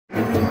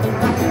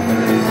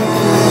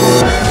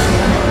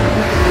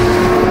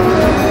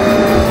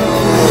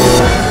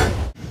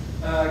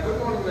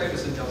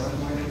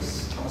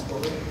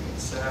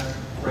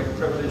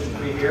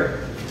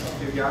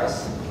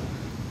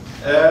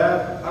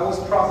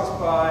promised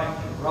by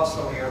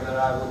Russell here that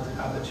I would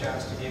have the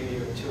chance to give you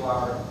a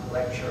 2-hour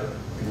lecture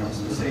when it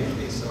comes to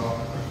safety, so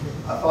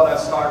I thought I'd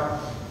start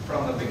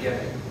from the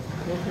beginning.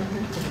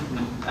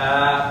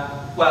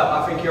 Well,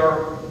 I think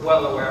you're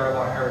well aware of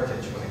our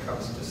heritage when it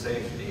comes to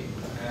safety,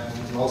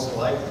 and most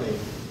likely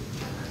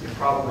you've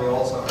probably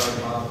also heard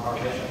about our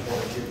vision for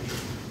the future,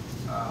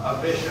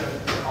 a vision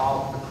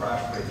of the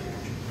crash-free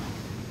future.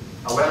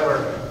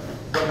 However,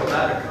 when will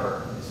that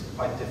occur is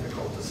quite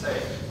difficult to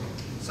say.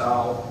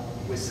 So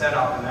we set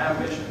up an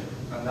ambition,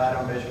 and that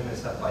ambition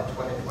is that by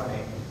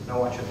 2020, no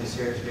one should be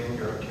seriously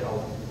injured or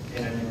killed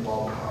in a new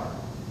Volvo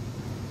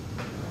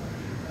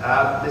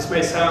car. This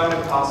may sound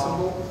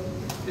impossible.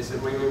 Is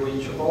it really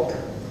reachable?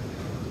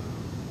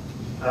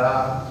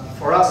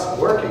 For us,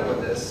 working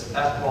with this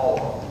at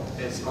Volvo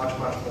is much,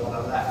 much more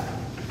than that,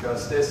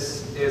 because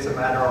this is a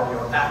matter of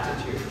your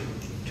attitude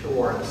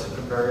towards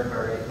a very,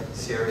 very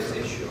serious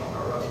issue on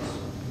our roads.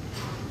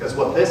 Because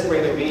what this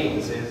really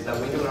means is that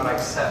we do not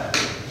accept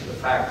the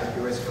fact that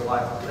you risk your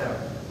life and limb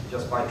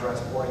just by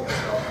transporting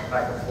yourself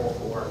back and forth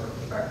to work,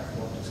 back and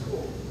forth to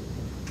school.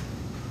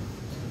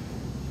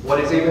 What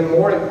is even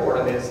more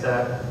important is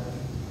that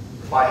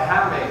by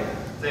having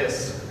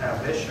this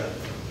ambition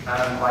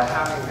and by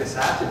having this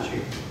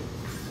attitude,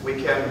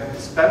 we can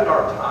spend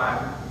our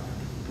time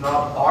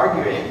not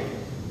arguing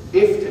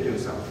if to do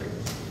something,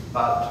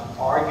 but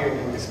arguing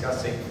and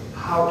discussing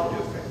how to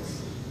do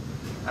things.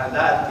 And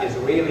that is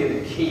really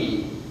the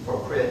key for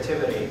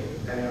creativity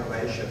and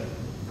innovation.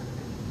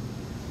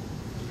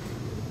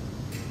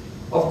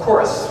 Of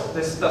course,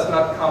 this does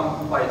not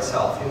come by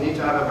itself. You need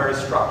to have a very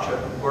structured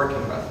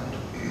working method.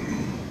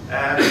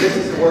 And this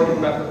is the working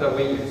method that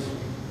we use.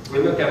 We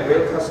look at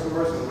real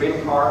customers and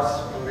real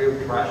cars and real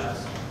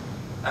crashes.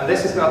 And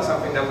this is not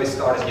something that we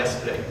started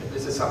yesterday.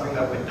 This is something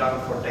that we've done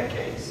for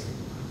decades.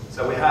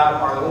 So we have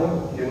our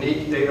own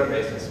unique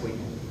database in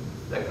Sweden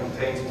that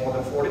contains more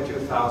than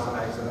 42,000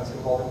 accidents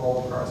involving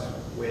Volvo cars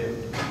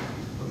with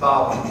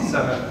about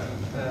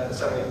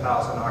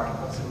 70,000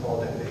 occupants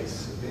involved in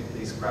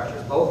these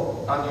crashes,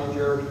 both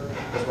uninjured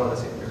as well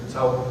as injured.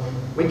 So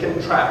we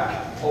can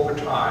track over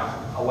time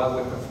how well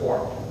we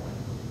perform.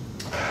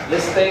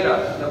 This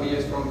data that we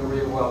use from the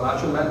real world, I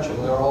should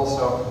mention, we are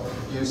also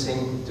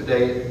using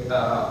today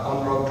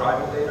on-road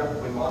driving data.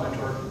 We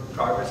monitor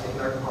drivers in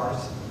their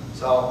cars.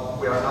 So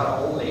we are not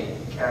only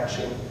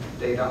catching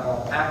data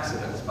on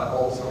accidents, but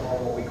also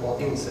on what we call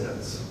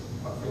incidents.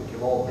 I think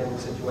you've all been in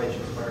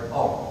situations where,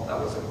 oh, that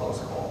was a close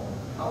call.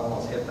 I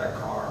almost hit that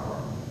car,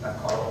 or that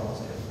car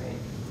almost hit me.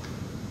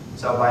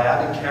 So by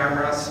adding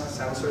cameras,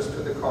 sensors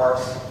to the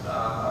cars,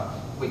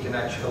 we can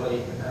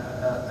actually,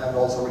 and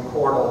also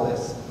record all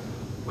this,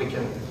 we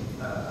can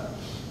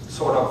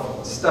sort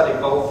of study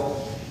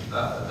both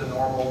the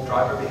normal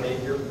driver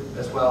behavior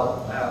as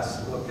well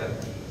as look at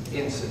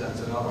incidents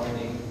and not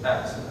only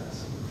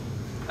accidents.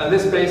 And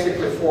this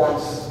basically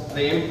forms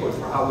the input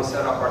for how we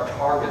set up our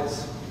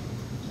targets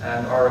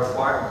and our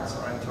requirements,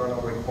 our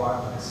internal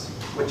requirements,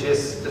 which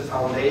is the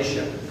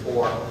foundation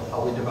for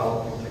how we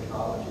develop new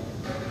technology.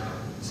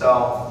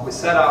 So we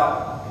set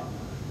up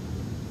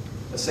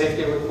a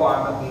safety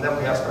requirement, and then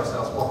we ask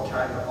ourselves what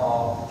kind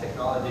of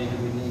technology do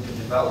we need to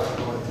develop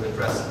in order to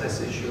address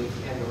this issue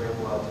in the real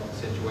world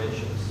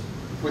situations.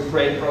 We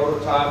create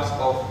prototypes,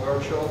 both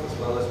virtual as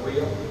well as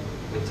real.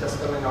 We test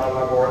them in our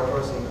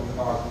laboratories and in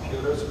our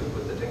computers. We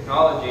put the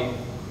technology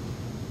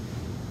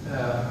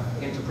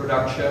into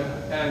production,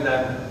 and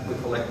then we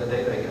collect the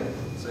data again.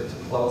 So it's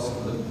a closed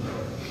loop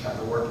kind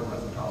of working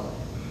methodology.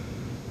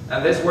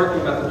 And this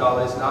working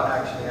methodology is not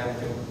actually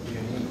anything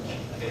unique.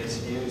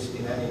 It's used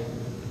in any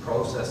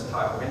process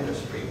type of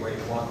industry where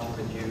you want to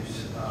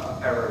reduce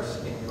errors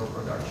in your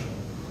production.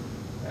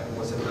 And it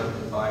was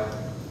invented by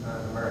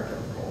an American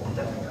called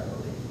Deming, I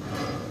believe,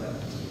 that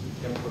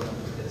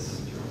implemented this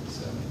during the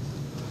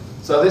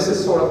 70s. So this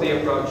is sort of the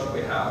approach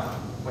we have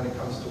when it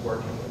comes to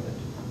working with it.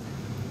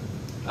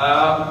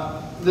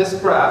 This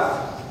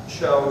graph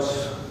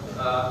shows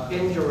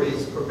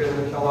injuries per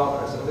billion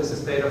kilometers, and this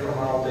is data from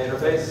our own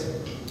database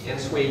in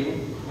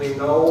Sweden. We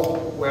know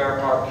where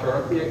our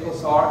current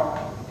vehicles are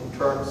in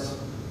terms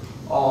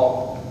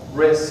of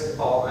risk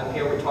of, and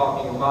here we're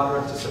talking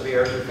moderate to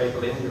severe to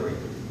fatal injury.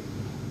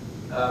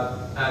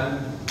 And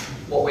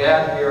what we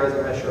add here as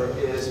a measure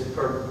is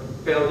per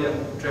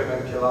billion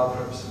driven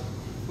kilometers,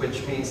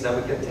 which means that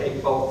we can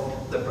take both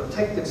the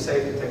protective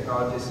safety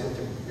technologies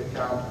into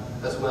account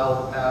as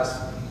well as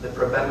the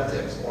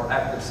preventives or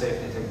active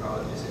safety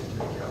technologies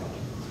into account.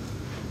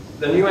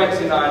 The new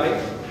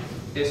XC90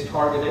 is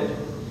targeted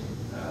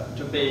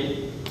to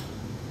be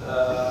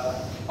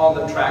on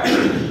the track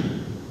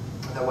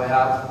that we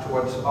have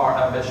towards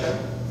our ambition.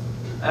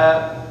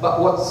 But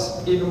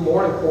what's even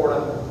more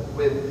important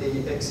with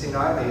the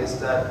XC90 is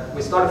that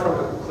we started from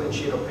a clean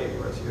sheet of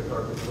paper, as you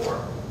heard before,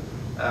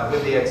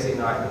 with the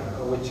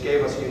XC90, which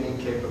gave us unique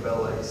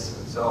capabilities.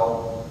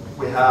 So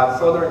we have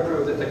further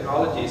improved the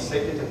technologies,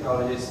 safety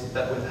technologies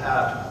that we've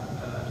had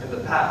in the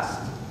past.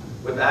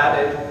 We've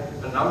added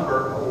a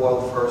number of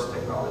world-first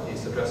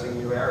technologies addressing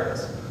new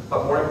areas.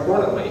 But more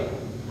importantly,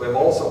 we've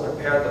also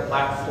prepared the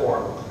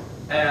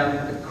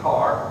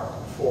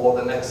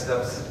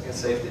steps in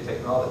safety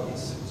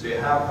technologies. So you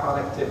have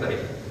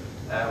connectivity.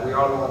 We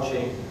are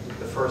launching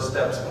the first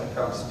steps when it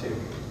comes to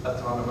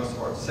autonomous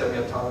or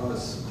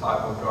semi-autonomous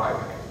type of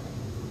driving.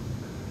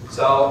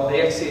 So the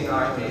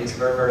XC90 is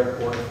very, very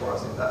important for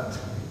us in that,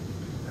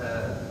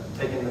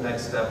 taking the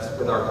next steps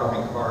with our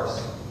coming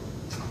cars.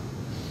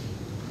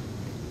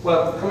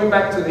 Well, coming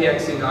back to the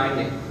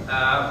XC90,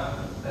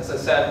 as I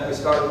said, we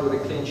started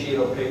with a clean sheet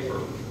of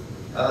paper.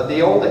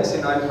 The old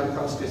XC90, when it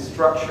comes to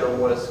structure,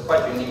 was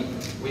quite unique.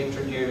 We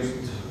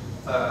introduced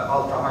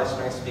ultra-high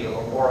strength steel,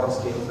 or boron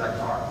steel in that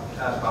car. It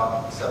had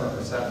about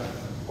 7%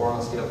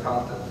 boron steel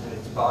content in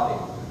its body.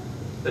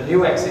 The new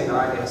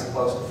XC90 has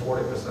close to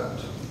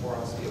 40%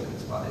 boron steel in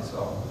its body,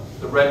 so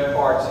the red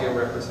parts here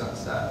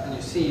represents that. And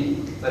you see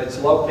that it's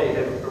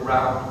located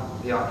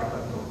around the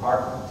occupant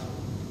compartment.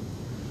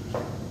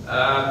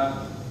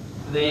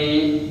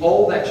 The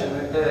old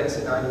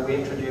XC90, we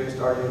introduced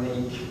our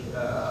unique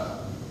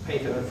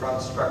patented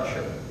front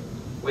structure.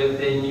 With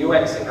the new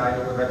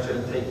XC90, we've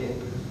actually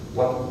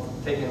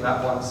taken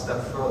that one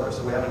step further,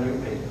 so we have a new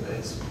patent.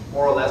 It's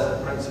more or less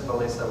the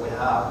principle is that we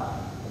have,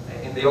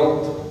 in the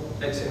old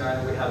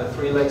XC90 we had a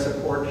 3-leg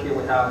support. Here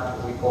we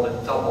have, we call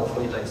it double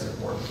 3-leg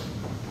support.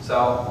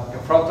 So in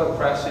front of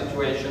crash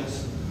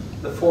situations,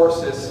 the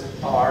forces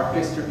are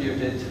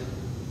distributed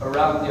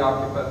around the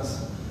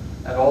occupants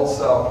and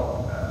also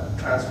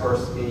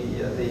transfers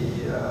the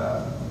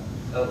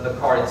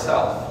car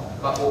itself.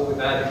 But what we've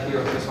added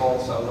here is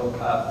also a low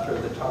path through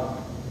the tunnel.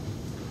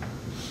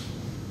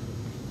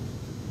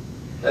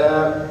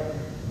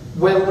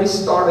 When we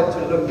started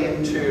to look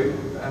into,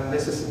 and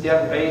this is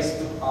again based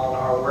on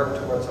our work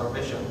towards our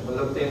vision, we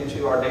looked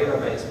into our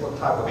database, what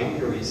type of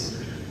injuries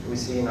do we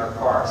see in our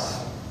cars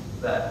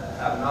that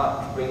have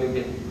not really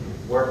been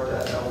worked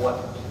at, and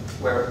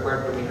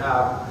where do we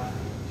have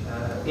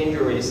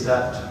injuries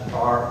that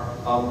are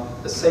on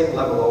the same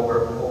level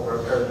over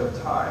a period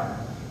of time.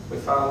 We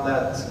found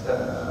that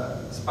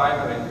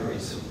spinal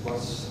injuries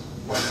was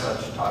one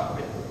such type of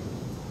injury.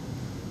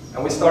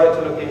 And we started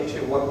to look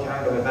into what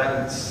kind of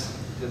events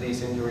do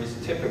these injuries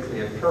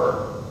typically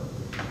occur.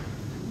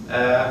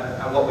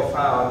 And what we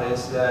found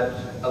is that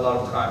a lot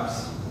of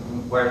times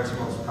where it's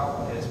most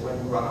common is when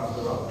you run off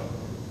the road.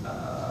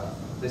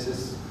 This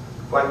is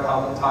quite a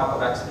common type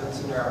of accident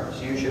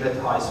scenarios, usually at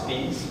high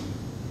speeds.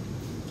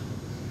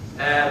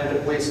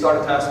 And we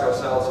started to ask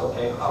ourselves,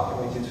 okay, how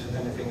can we do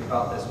anything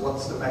about this?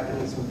 What's the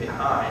mechanism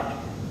behind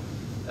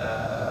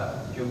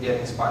you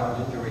getting spinal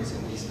injuries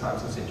in these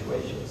types of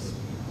situations?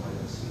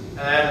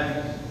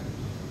 And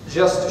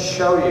just to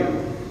show you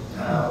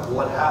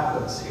what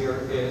happens, here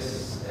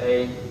is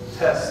a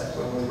test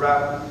when we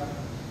ran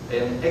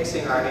in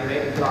XC90 at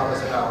 80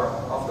 kilometers an hour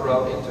off the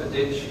road into a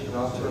ditch and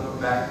onto an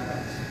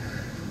embankment.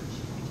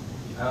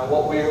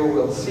 What we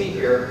will see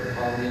here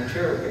on the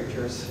interior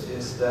pictures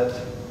is that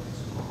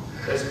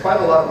there's quite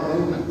a lot of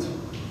movement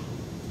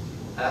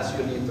as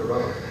you leave the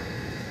road.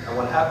 And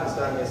what happens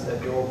then is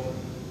that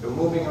you're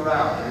moving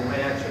around, and you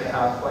may actually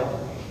have quite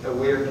a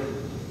weird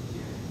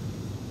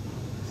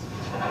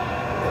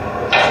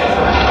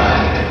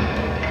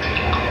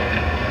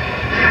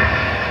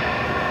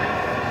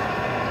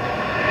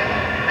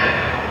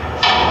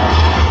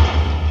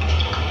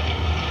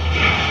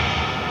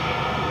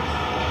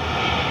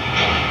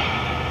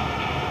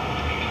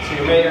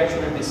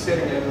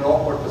sitting in an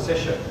awkward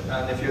position,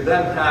 and if you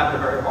then have a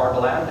very hard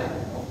landing,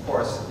 of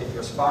course, if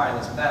your spine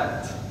is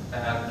bent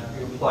and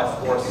you apply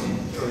force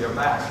through your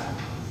back,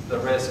 the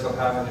risk of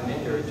having an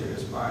injury to your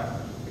spine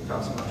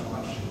becomes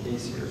much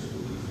easier.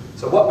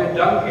 So what we've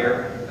done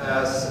here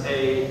as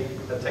a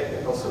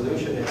technical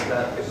solution is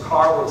that the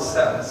car will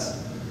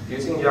sense,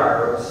 using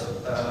gyros,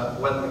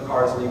 when the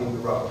car is leaving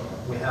the road.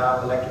 We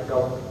have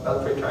electrical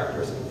belt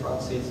retractors in the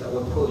front seats that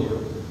will pull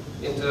you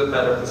into a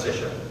better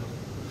position.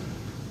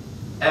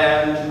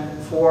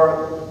 And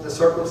for the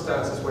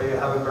circumstances where you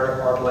have a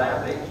very hard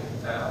landing,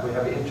 we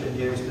have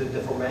introduced the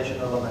deformation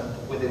element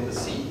within the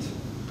seat.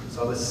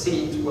 So the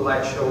seat will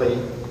actually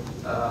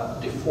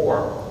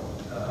deform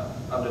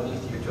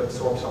underneath you to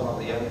absorb some of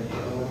the energy.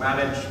 And we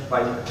managed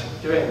by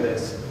doing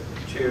this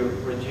to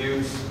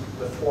reduce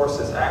the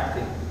forces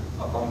acting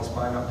upon the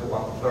spine up to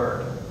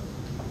 1/3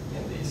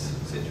 in these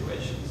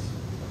situations.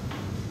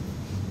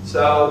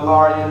 So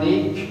our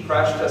unique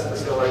crash test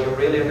facility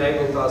really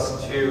enabled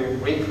us to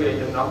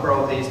recreate a number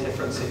of these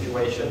different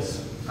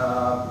situations.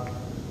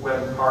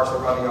 When cars are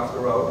running off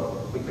the road,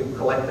 we could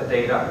collect the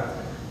data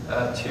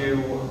to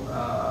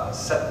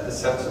set the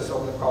sensors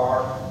of the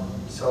car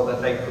so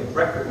that they could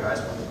recognize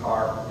when the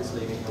car is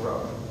leaving the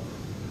road.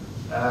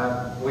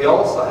 We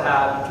also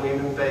had to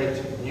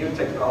innovate new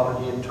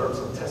technology in terms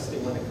of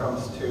testing when it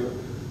comes to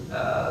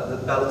the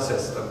belt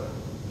system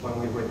when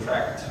we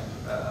retract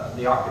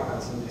the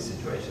occupants in these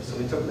situations. So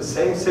we took the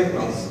same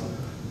signals,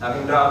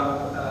 having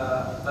done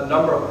a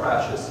number of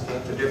crashes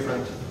into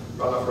different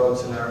run-off-road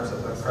scenarios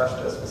at our crash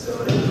test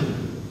facility,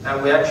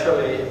 and we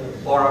actually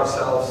bought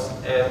ourselves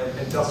an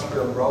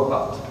industrial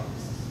robot.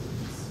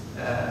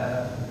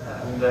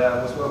 And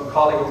and was a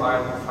colleague of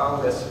mine who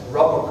found this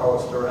rubber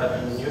coaster at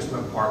an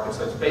amusement park.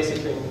 So it's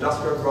basically an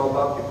industrial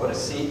robot. You put a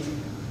seat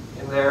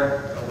in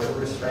there with a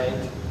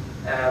restraint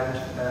and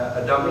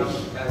a dummy,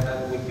 and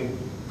then we can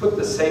put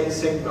the same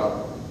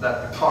signal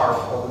that the car,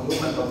 or the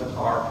movement of the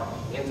car,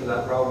 into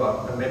that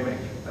robot and mimic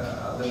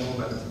the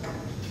movement,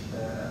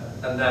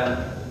 and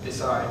then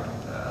design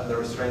the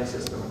restraint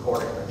system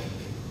accordingly.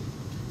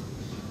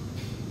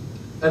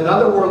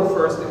 Another world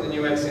first in the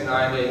new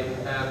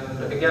XC90,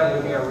 and again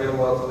looking at real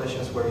world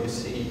collisions where you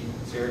see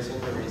serious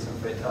injuries and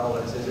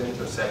fatalities, is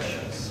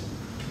intersections.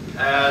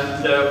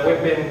 And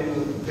we've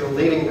been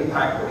leading the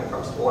pack when it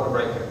comes to auto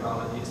brake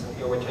technologies, and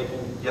here we're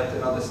taking yet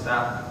another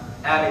step,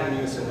 adding a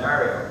new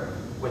scenario,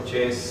 which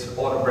is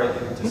auto brake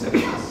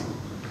intersections.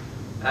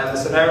 And the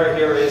scenario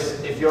here is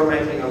if you're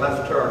making a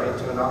left turn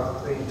into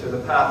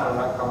the path of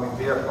an oncoming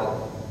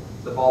vehicle,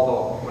 the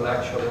Volvo will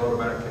actually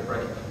automatically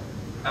brake.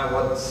 And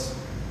what's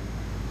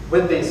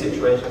with these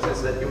situations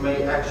is that you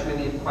may actually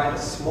need quite a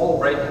small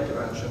brake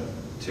intervention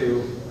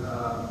to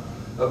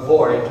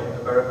avoid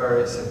a very,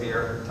 very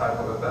severe type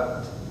of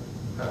event.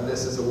 And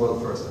this is a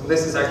world first. And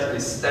this is actually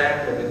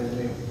standard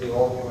in the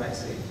all-new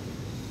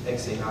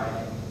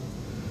XC90.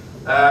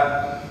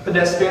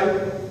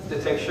 Pedestrian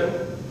detection.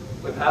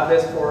 We've had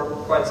this for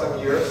quite some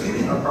years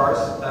in our cars.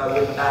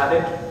 We've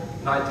added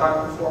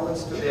nighttime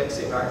performance to the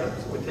XC90,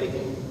 so we're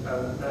taking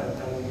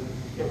an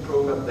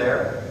improvement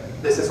there.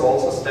 This is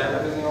also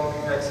standard in the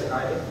all-new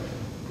XC90.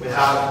 We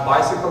have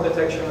bicycle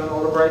detection and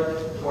auto brake,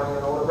 warning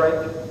and auto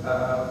brake.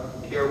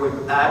 Here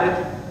we've added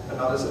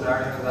another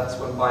scenario, and that's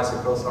when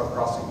bicycles are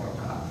crossing your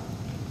path.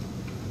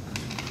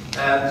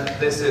 And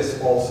this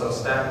is also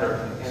standard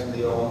in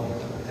the all-new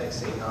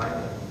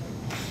XC90.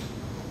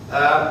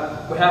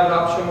 We have an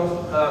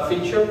optional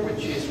feature,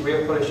 which is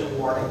rear collision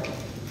warning.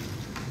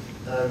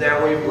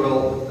 There we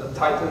will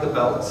tighten the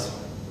belts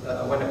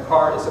when a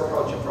car is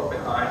approaching from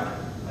behind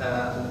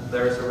and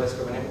there is a risk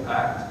of an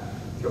impact.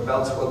 Your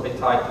belts will be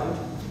tightened,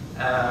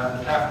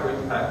 and after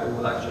impact we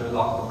will actually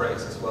lock the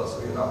brakes as well, so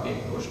you're not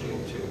being pushed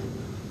into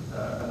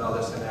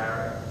another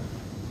scenario.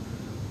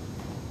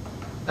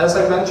 As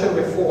I mentioned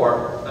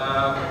before,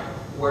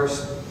 we're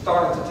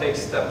starting to take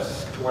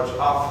steps towards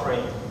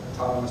offering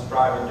autonomous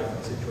driving in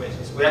different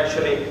situations. We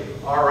actually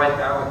are right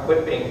now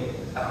equipping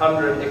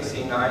 100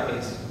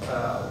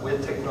 XC90s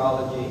with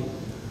technology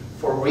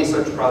for a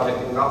research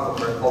project in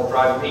Gothenburg called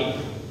Drive Me,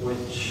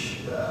 which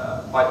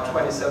by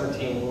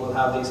 2017 we will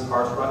have these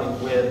cars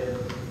running with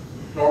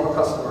normal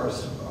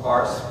customers of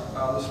ours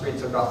on the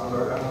streets of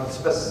Gothenburg, and on a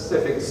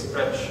specific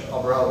stretch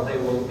of road they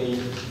will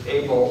be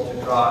able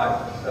to drive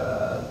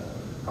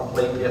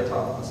completely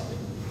autonomously.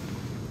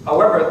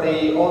 However,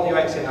 the all-new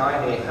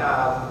XC90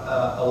 have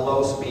a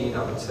low speed,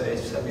 I would say,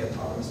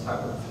 semi-autonomous type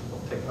of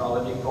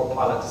technology called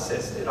Pilot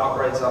Assist. It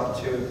operates up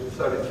to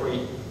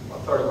 33 or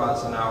 30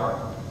 miles an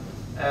hour.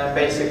 And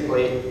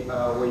basically,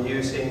 we're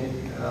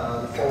using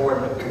the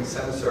forward-looking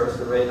sensors,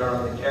 the radar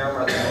and the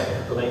camera,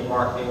 the lane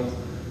markings,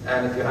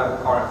 and if you have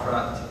a car in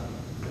front,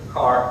 the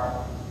car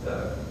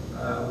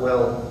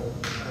will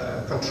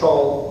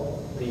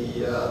control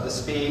the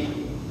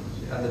speed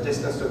and the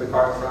distance to the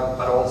car in front,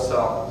 but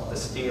also the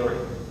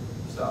steering.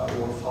 So it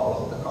will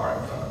follow the car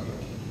in front of you.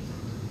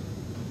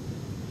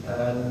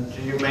 And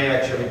you may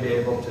actually be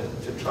able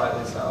to try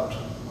this out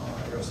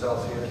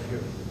yourselves here if you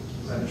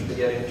manage to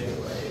get into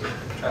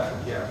a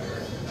traffic jam here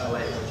in LA,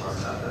 which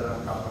is not that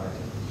uncommon.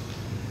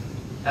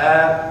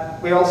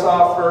 We also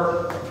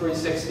offer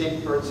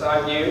 360 bird's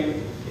eye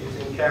view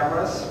using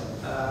cameras.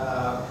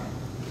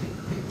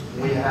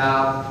 We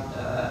have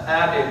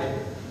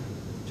added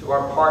to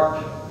our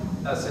park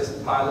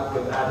assist pilot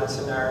with added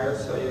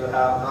scenarios, so you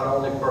have not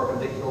only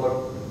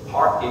perpendicular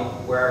parking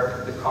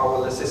where the car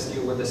will assist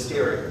you with the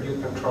steering,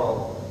 you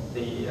control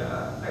the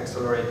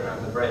accelerator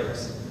and the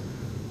brakes,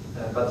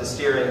 but the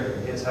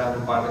steering is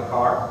handled by the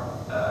car.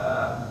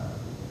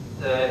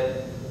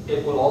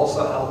 It will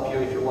also help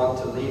you if you want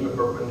to leave a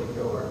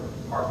perpendicular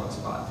parking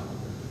spot.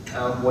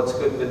 What's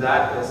good with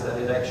that is that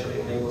it actually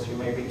enables you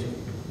maybe to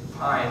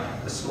find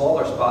a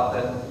smaller spot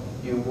than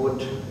you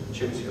would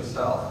choose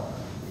yourself,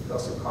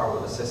 because the car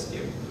will assist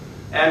you.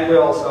 And we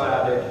also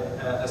added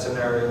a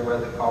scenario where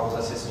the car will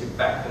assist you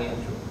backing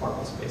into a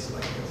parking space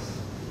like this.